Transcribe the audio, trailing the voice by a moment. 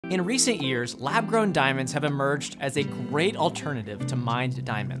In recent years, lab-grown diamonds have emerged as a great alternative to mined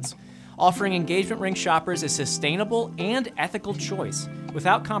diamonds, offering engagement ring shoppers a sustainable and ethical choice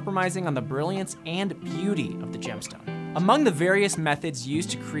without compromising on the brilliance and beauty of the gemstone. Among the various methods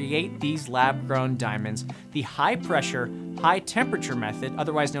used to create these lab-grown diamonds, the high-pressure, high-temperature method,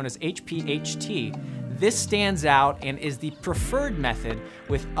 otherwise known as HPHT, this stands out and is the preferred method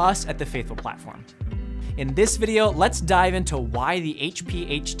with us at the Faithful platform. In this video, let's dive into why the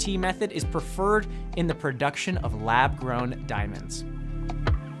HPHT method is preferred in the production of lab-grown diamonds.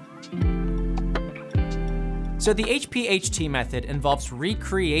 So the HPHT method involves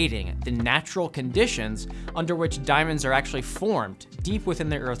recreating the natural conditions under which diamonds are actually formed deep within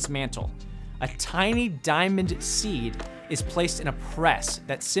the Earth's mantle. A tiny diamond seed is placed in a press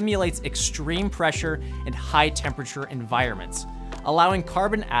that simulates extreme pressure and high temperature environments, allowing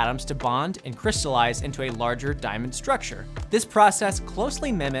carbon atoms to bond and crystallize into a larger diamond structure. This process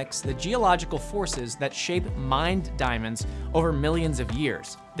closely mimics the geological forces that shape mined diamonds over millions of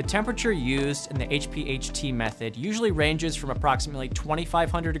years. The temperature used in the HPHT method usually ranges from approximately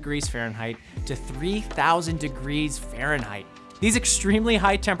 2,500 degrees Fahrenheit to 3,000 degrees Fahrenheit. These extremely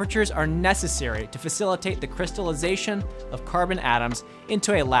high temperatures are necessary to facilitate the crystallization of carbon atoms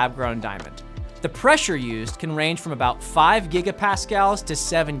into a lab-grown diamond. The pressure used can range from about 5 gigapascals to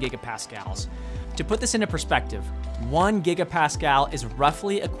 7 gigapascals. To put this into perspective, 1 gigapascal is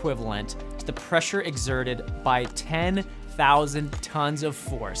roughly equivalent to the pressure exerted by 10,000 tons of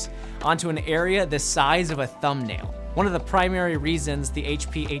force onto an area the size of a thumbnail. One of the primary reasons the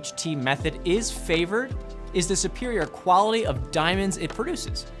HPHT method is favored is the superior quality of diamonds it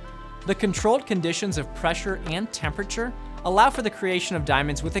produces. The controlled conditions of pressure and temperature allow for the creation of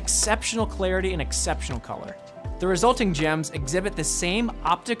diamonds with exceptional clarity and exceptional color. The resulting gems exhibit the same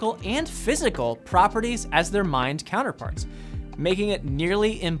optical and physical properties as their mined counterparts, making it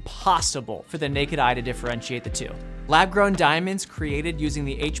nearly impossible for the naked eye to differentiate the two. Lab-grown diamonds created using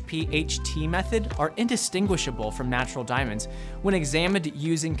the HPHT method are indistinguishable from natural diamonds when examined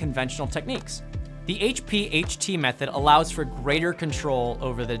using conventional techniques. The HPHT method allows for greater control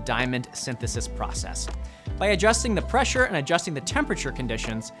over the diamond synthesis process. By adjusting the pressure and adjusting the temperature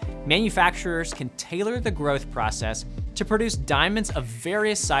conditions, manufacturers can tailor the growth process to produce diamonds of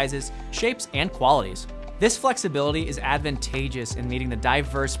various sizes, shapes, and qualities. This flexibility is advantageous in meeting the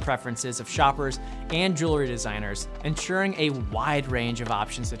diverse preferences of shoppers and jewelry designers, ensuring a wide range of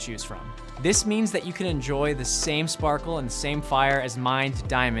options to choose from. This means that you can enjoy the same sparkle and same fire as mined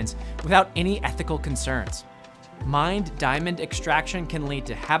diamonds without any ethical concerns. Mined diamond extraction can lead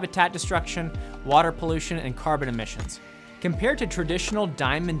to habitat destruction, water pollution, and carbon emissions. Compared to traditional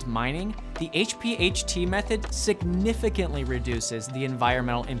diamond mining, the HPHT method significantly reduces the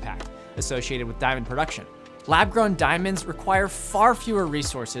environmental impact associated with diamond production. Lab-grown diamonds require far fewer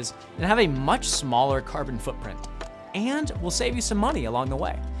resources and have a much smaller carbon footprint, and will save you some money along the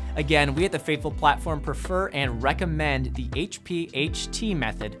way. Again, we at the Faithful platform prefer and recommend the HPHT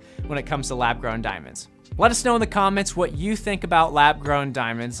method when it comes to lab-grown diamonds. Let us know in the comments what you think about lab-grown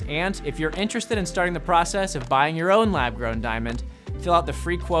diamonds, and if you're interested in starting the process of buying your own lab-grown diamond, fill out the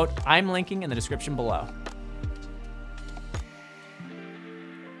free quote I'm linking in the description below.